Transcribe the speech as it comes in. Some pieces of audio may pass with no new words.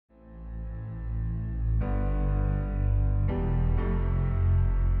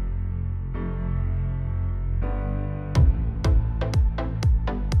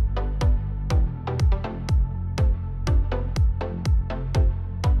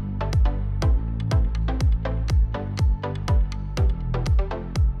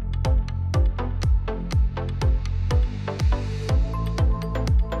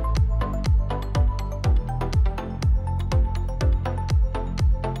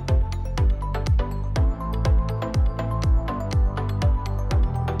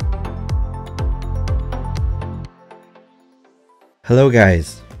Hello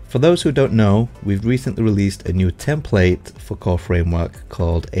guys! For those who don't know, we've recently released a new template for Core Framework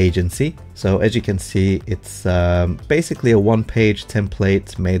called Agency. So as you can see, it's basically a one-page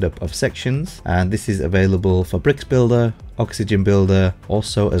template made up of sections, and this is available for Bricks Builder, Oxygen Builder,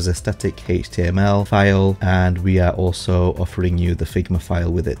 also as a static HTML file, and we are also offering you the Figma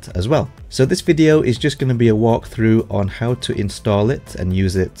file with it as well. So this video is just going to be a walkthrough on how to install it and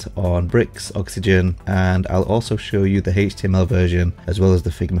use it on Bricks, Oxygen, and I'll also show you the HTML version as well as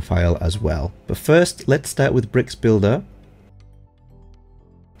the Figma file as well. But first, let's start with Bricks Builder.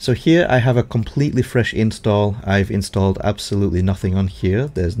 So here I have a completely fresh install. I've installed absolutely nothing on here.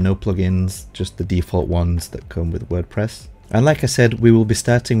 There's no plugins, just the default ones that come with WordPress. And like I said, we will be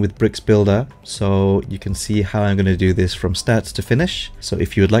starting with Bricks Builder, so you can see how I'm going to do this from start to finish. So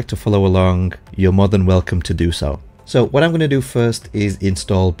if you would like to follow along, you're more than welcome to do so. So what I'm going to do first is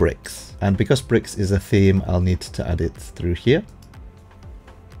install Bricks. And because Bricks is a theme, I'll need to add it through here.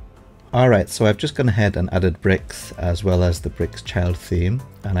 Alright, so I've just gone ahead and added Bricks as well as the Bricks child theme,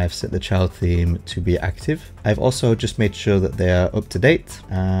 and I've set the child theme to be active. I've also just made sure that they are up to date,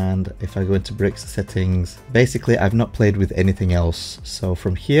 and if I go into Bricks settings, basically I've not played with anything else. So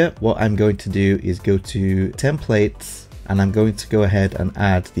from here, what I'm going to do is go to templates, and I'm going to go ahead and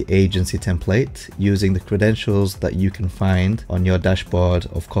add the agency template using the credentials that you can find on your dashboard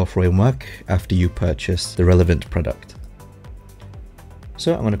of Core Framework after you purchase the relevant product.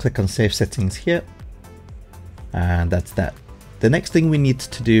 So I'm going to click on Save Settings here, and that's that. The next thing we need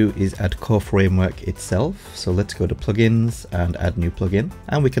to do is add Core Framework itself. So let's go to Plugins and add new plugin,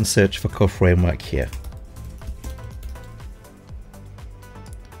 and we can search for Core Framework here.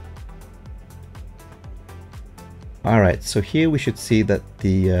 Alright, so here we should see that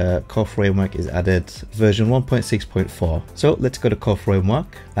the Core Framework is added version 1.6.4. So let's go to Core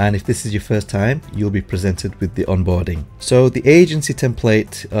Framework, and if this is your first time, you'll be presented with the onboarding. So the agency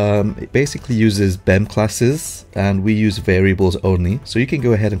template, it basically uses BEM classes, and we use variables only. So you can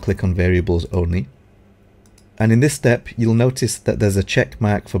go ahead and click on variables only. And in this step, you'll notice that there's a check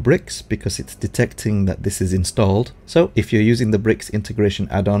mark for Bricks because it's detecting that this is installed. So if you're using the Bricks integration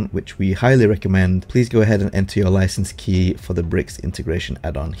add-on, which we highly recommend, please go ahead and enter your license key for the Bricks integration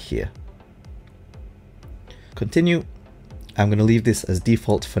add-on here. Continue. I'm going to leave this as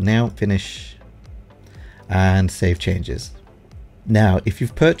default for now. Finish and save changes. Now, if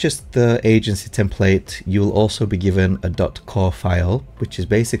you've purchased the agency template, you'll also be given a .core file, which is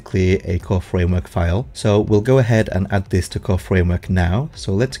basically a Core Framework file. So we'll go ahead and add this to Core Framework now.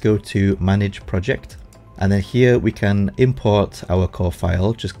 So let's go to Manage Project. And then here we can import our core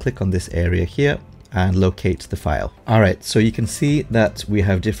file. Just click on this area here and locate the file. Alright, so you can see that we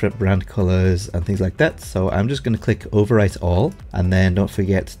have different brand colors and things like that. So I'm just going to click Overwrite All, and then don't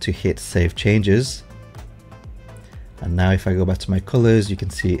forget to hit Save Changes. And now if I go back to my colors, you can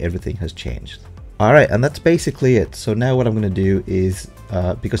see everything has changed. Alright, and that's basically it. So now what I'm going to do is,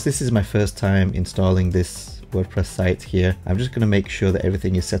 because this is my first time installing this WordPress site here, I'm just going to make sure that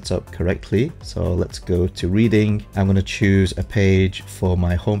everything is set up correctly. So let's go to reading. I'm going to choose a page for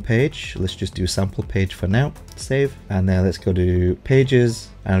my home page. Let's just do sample page for now. Save. And then let's go to pages.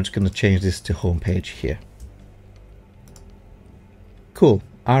 And I'm just going to change this to home page here. Cool.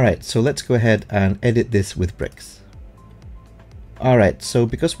 Alright, so let's go ahead and edit this with Bricks. Alright, so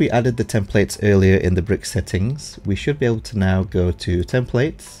because we added the templates earlier in the Bricks settings, we should be able to now go to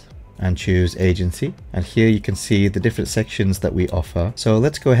Templates and choose Agency. And here you can see the different sections that we offer. So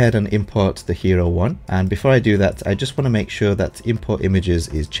let's go ahead and import the hero one. And before I do that, I just want to make sure that Import Images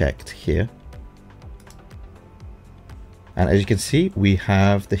is checked here. And as you can see, we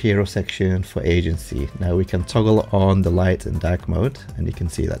have the hero section for agency. Now we can toggle on the light and dark mode, and you can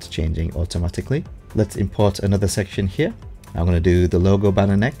see that's changing automatically. Let's import another section here. I'm going to do the logo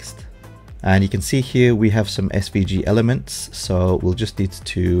banner next. And you can see here we have some SVG elements, so we'll just need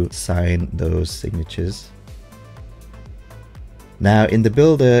to sign those signatures. Now in the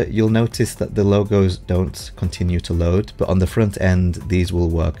builder, you'll notice that the logos don't continue to load, but on the front end, these will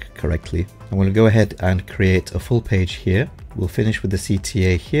work correctly. I'm going to go ahead and create a full page here. We'll finish with the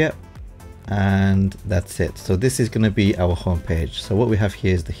CTA here. And that's it. So this is going to be our home page. So what we have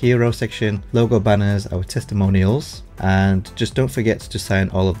here is the hero section, logo banners, our testimonials, and just don't forget to sign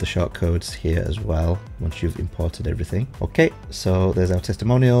all of the shortcodes here as well once you've imported everything. Okay, so there's our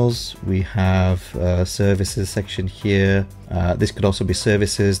testimonials. We have a services section here. This could also be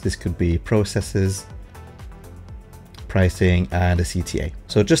services. This could be processes, pricing, and a CTA.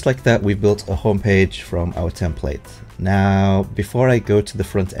 So just like that, we built a home page from our template. Now, before I go to the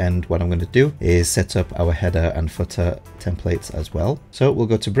front end, what I'm going to do is set up our header and footer templates as well. So we'll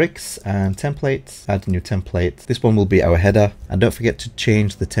go to bricks and templates, add a new template. This one will be our header, and don't forget to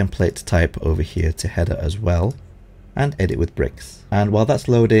change the template type over here to header as well, and edit with bricks. And while that's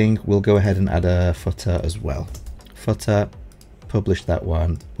loading, we'll go ahead and add a footer as well. Footer, publish that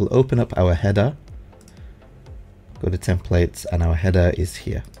one. We'll open up our header, go to templates, and our header is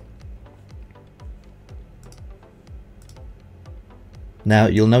here. Now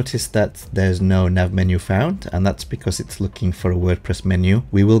you'll notice that there's no nav menu found, and that's because it's looking for a WordPress menu.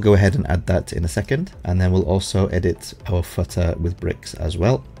 We will go ahead and add that in a second, and then we'll also edit our footer with bricks as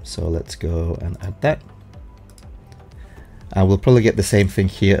well. So let's go and add that. And we'll probably get the same thing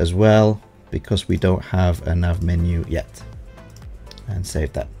here as well, because we don't have a nav menu yet. And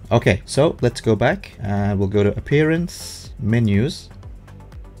save that. Okay, so let's go back and we'll go to Appearance, Menus.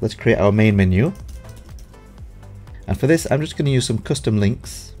 Let's create our main menu. And for this, I'm just going to use some custom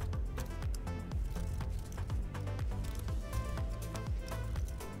links.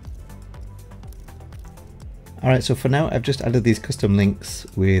 Alright, so for now, I've just added these custom links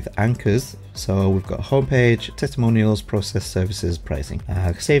with anchors. So we've got homepage, testimonials, process, services, pricing,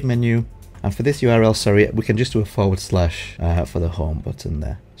 save menu. And for this URL, sorry, we can just do a / for the home button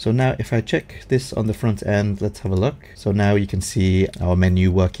there. So now if I check this on the front end, let's have a look. So now you can see our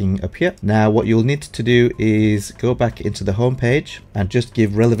menu working up here. Now what you'll need to do is go back into the home page and just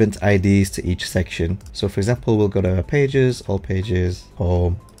give relevant IDs to each section. So for example, we'll go to pages, all pages,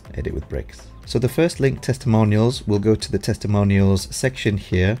 home, edit with bricks. So the first link, testimonials, will go to the testimonials section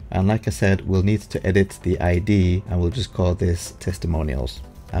here. And like I said, we'll need to edit the ID and we'll just call this testimonials.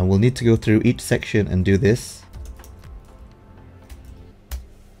 And we'll need to go through each section and do this.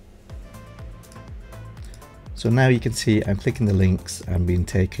 So now you can see I'm clicking the links and being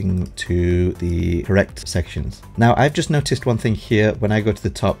taken to the correct sections. Now I've just noticed one thing here. When I go to the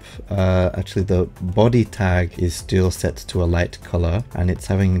top, actually the body tag is still set to a light color and it's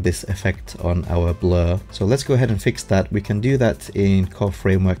having this effect on our blur. So let's go ahead and fix that. We can do that in Core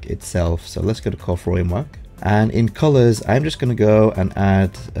Framework itself. So let's go to Core Framework. And in colors, I'm just going to go and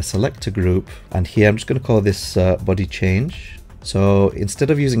add a selector group. And here I'm just going to call this body change. So instead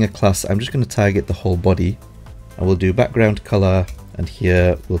of using a class, I'm just going to target the whole body. And we'll do background color, and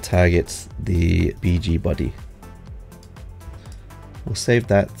here we'll target the BG body. We'll save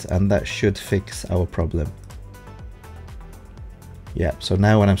that, and that should fix our problem. Yeah, so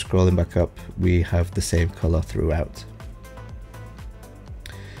now when I'm scrolling back up, we have the same color throughout.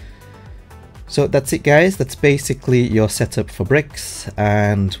 So that's it, guys. That's basically your setup for bricks,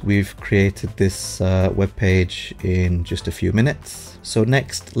 and we've created this web page in just a few minutes. So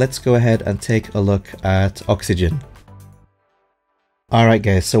next, let's go ahead and take a look at Oxygen. Alright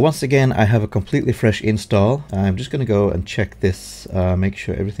guys, so once again I have a completely fresh install. I'm just going to go and check this, make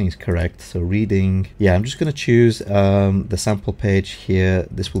sure everything is correct. So reading, yeah, I'm just going to choose the sample page here.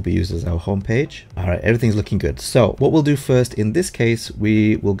 This will be used as our home page. Alright, everything's looking good. So what we'll do first in this case,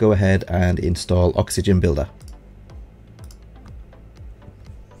 we will go ahead and install Oxygen Builder.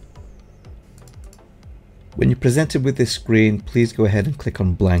 When you're presented with this screen, please go ahead and click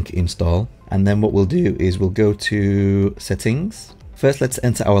on blank install. And then what we'll do is we'll go to settings. First, let's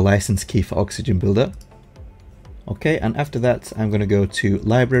enter our license key for Oxygen Builder. Okay, and after that, I'm going to go to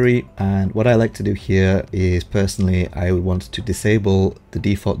library. And what I like to do here is personally, I want to disable the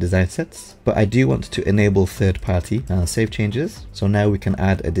default design sets, but I do want to enable third-party save changes. So now we can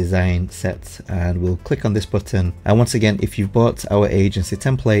add a design set and we'll click on this button. And once again, if you've bought our agency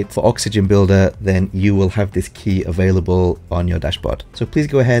template for Oxygen Builder, then you will have this key available on your dashboard. So please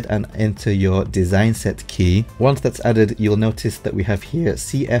go ahead and enter your design set key. Once that's added, you'll notice that we have here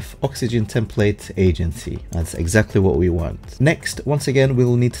CF Oxygen Template Agency. That's exactly what we want. Next, once again,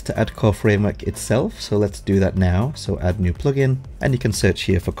 we'll need to add Core Framework itself. So let's do that now. So add new plugin, and you can search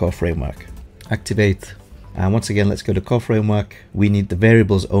here for Core Framework. Activate. And once again, let's go to Core Framework. We need the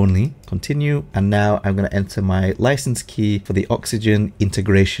variables only. Continue. And now I'm going to enter my license key for the Oxygen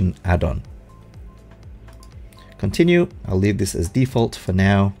integration add-on. Continue. I'll leave this as default for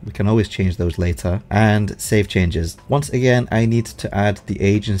now. We can always change those later. And save changes. Once again, I need to add the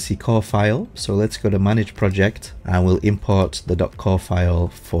agency core file. So let's go to manage project and we'll import the .core file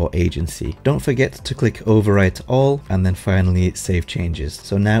for agency. Don't forget to click overwrite all and then finally save changes.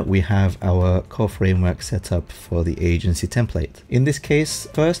 So now we have our core framework set up for the agency template. In this case,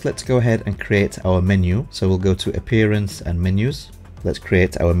 first let's go ahead and create our menu. So we'll go to appearance and menus. Let's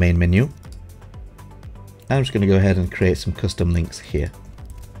create our main menu. I'm just going to go ahead and create some custom links here.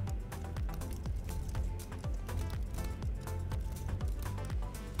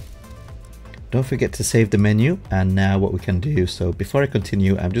 Don't forget to save the menu. And now what we can do, so before I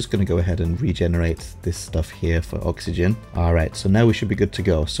continue, I'm just going to go ahead and regenerate this stuff here for Oxygen. All right, so now we should be good to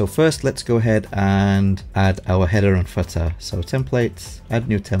go. So first, let's go ahead and add our header and footer. So templates, add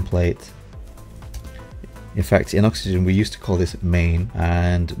new template. In fact, in Oxygen, we used to call this main,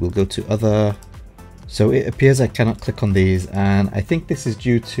 and we'll go to other. So it appears I cannot click on these, and I think this is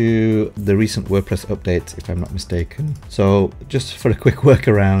due to the recent WordPress update, if I'm not mistaken. So just for a quick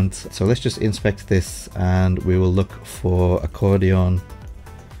workaround, so let's just inspect this and we will look for accordion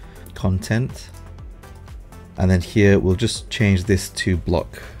content. And then here we'll just change this to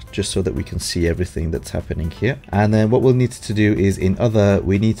block, just so that we can see everything that's happening here. And then what we'll need to do is in other,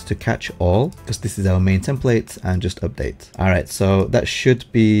 we need to catch all, because this is our main template, and just update. All right, so that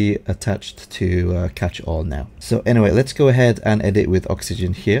should be attached to catch all now. So anyway, let's go ahead and edit with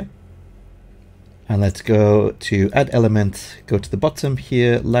Oxygen here. And let's go to add element, go to the bottom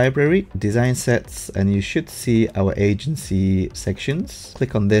here, library, design sets, and you should see our agency sections.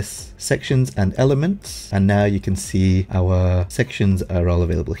 Click on this, sections and elements, and now you can see our sections are all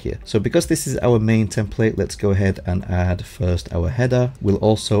available here. So because this is our main template, let's go ahead and add first our header. We'll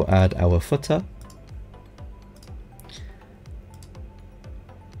also add our footer.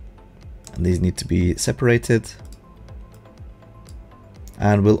 And these need to be separated.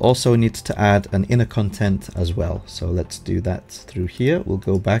 And we'll also need to add an inner content as well. So let's do that through here. We'll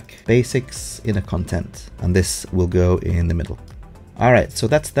go back, basics, inner content, and this will go in the middle. All right, so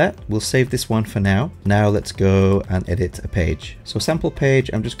that's that. We'll save this one for now. Now let's go and edit a page. So sample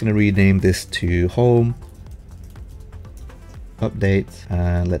page, I'm just going to rename this to home, update,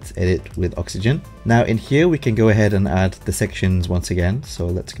 and let's edit with Oxygen. Now in here, we can go ahead and add the sections once again. So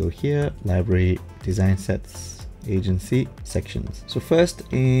let's go here, library, design sets, agency, sections. So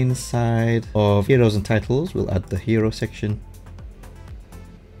first, inside of heroes and titles, we'll add the hero section.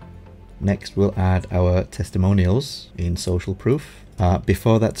 Next, we'll add our testimonials in social proof.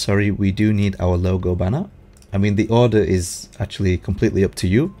 Before that, sorry, we do need our logo banner. I mean, the order is actually completely up to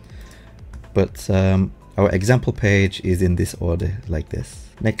you, but our example page is in this order like this.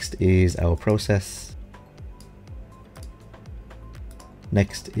 Next is our process.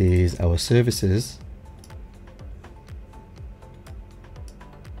 Next is our services.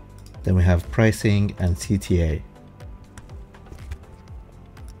 Then we have pricing and CTA.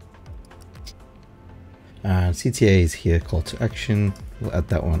 And CTA is here, call to action. We'll add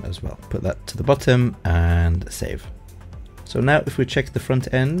that one as well. Put that to the bottom and save. So now if we check the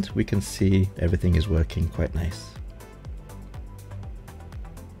front end, we can see everything is working quite nice.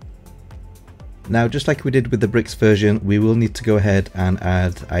 Now, just like we did with the bricks version, we will need to go ahead and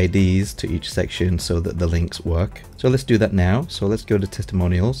add IDs to each section so that the links work. So let's do that now. So let's go to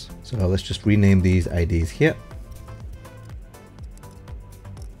testimonials. So let's just rename these IDs here.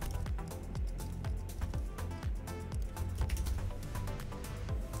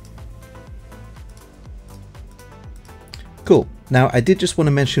 Cool. Now, I did just want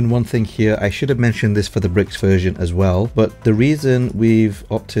to mention one thing here. I should have mentioned this for the bricks version as well, but the reason we've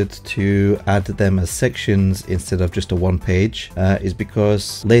opted to add them as sections instead of just a one page is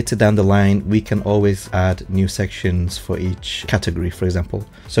because later down the line, we can always add new sections for each category, for example.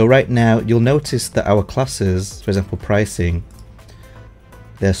 So right now, you'll notice that our classes, for example, pricing,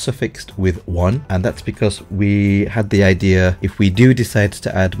 they're suffixed with 1, and that's because we had the idea if we do decide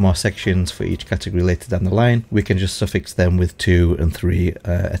to add more sections for each category later down the line, we can just suffix them with 2 and 3,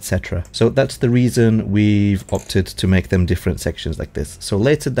 etc. So that's the reason we've opted to make them different sections like this. So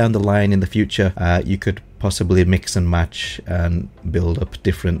later down the line in the future, you could possibly mix and match and build up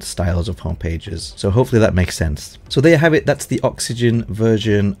different styles of home pages. So hopefully that makes sense. So there you have it. That's the Oxygen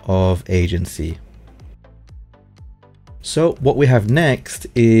version of Agency. So what we have next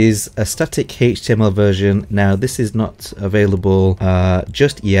is a static HTML version. Now this is not available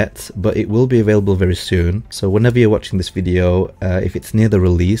just yet, but it will be available very soon. So whenever you're watching this video, if it's near the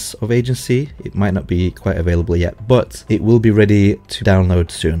release of Agency, it might not be quite available yet, but it will be ready to download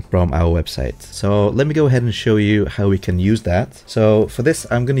soon from our website. So let me go ahead and show you how we can use that. So for this,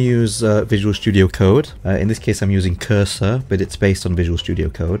 I'm going to use Visual Studio Code. In this case, I'm using Cursor, but it's based on Visual Studio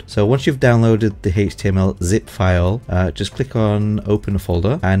Code. So once you've downloaded the HTML zip file, just click on open a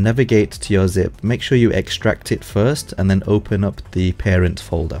folder and navigate to your zip. Make sure you extract it first and then open up the parent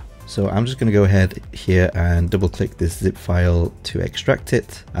folder. So I'm just going to go ahead here and double click this zip file to extract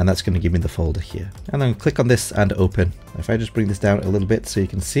it, and that's going to give me the folder here. And then click on this and open. If I just bring this down a little bit so you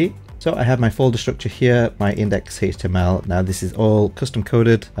can see. So I have my folder structure here, my index.html. Now this is all custom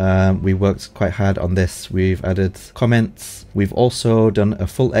coded. We worked quite hard on this. We've added comments. We've also done a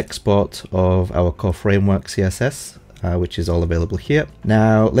full export of our core framework CSS. which is all available here.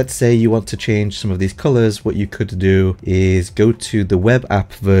 Now, let's say you want to change some of these colors. What you could do is go to the web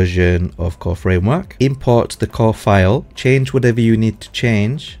app version of Core Framework, import the core file, change whatever you need to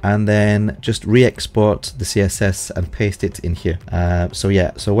change, and then just re-export the CSS and paste it in here.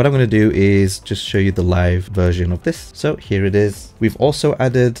 So what I'm going to do is just show you the live version of this. So here it is. We've also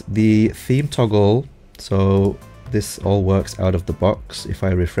added the theme toggle. So this all works out of the box. If I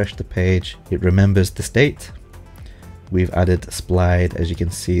refresh the page, it remembers the state. We've added Splide. As you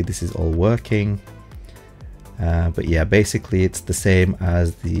can see, this is all working. But yeah, basically it's the same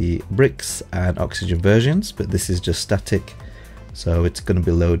as the Bricks and Oxygen versions, but this is just static. So it's going to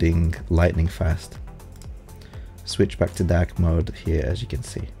be loading lightning fast. Switch back to dark mode here, as you can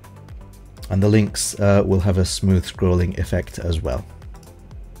see. And the links will have a smooth scrolling effect as well.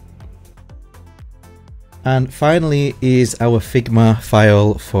 And finally is our Figma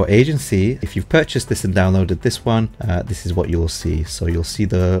file for agency. If you've purchased this and downloaded this one, this is what you'll see. So you'll see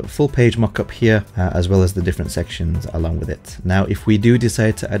the full page mockup here, as well as the different sections along with it. Now, if we do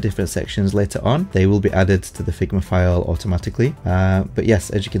decide to add different sections later on, they will be added to the Figma file automatically. But yes,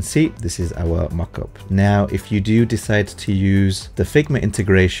 as you can see, this is our mockup. Now, if you do decide to use the Figma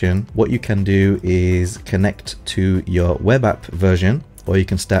integration, what you can do is connect to your web app version, or you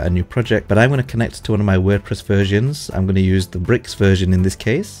can start a new project. But I'm going to connect to one of my WordPress versions. I'm going to use the Bricks version in this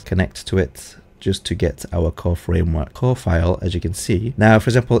case, connect to it just to get our core framework core file, as you can see. Now,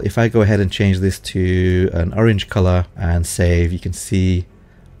 for example, if I go ahead and change this to an orange color and save, you can see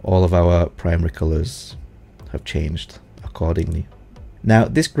all of our primary colors have changed accordingly. Now,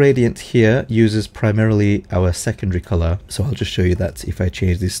 this gradient here uses primarily our secondary color. So I'll just show you that if I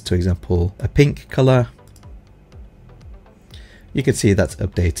change this to, example, a pink color, you can see that's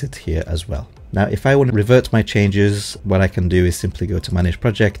updated here as well. Now, if I want to revert my changes, what I can do is simply go to Manage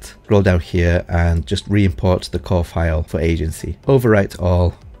Project, scroll down here and just re-import the core file for agency, overwrite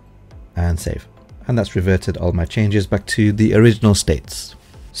all and save. And that's reverted all my changes back to the original states.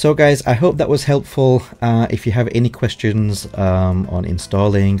 So guys, I hope that was helpful. If you have any questions on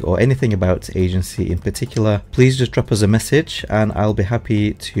installing or anything about agency in particular, please just drop us a message and I'll be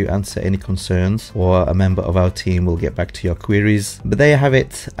happy to answer any concerns, or a member of our team will get back to your queries. But there you have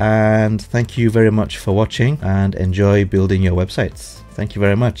it, and thank you very much for watching, and enjoy building your websites. Thank you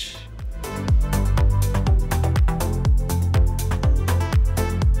very much.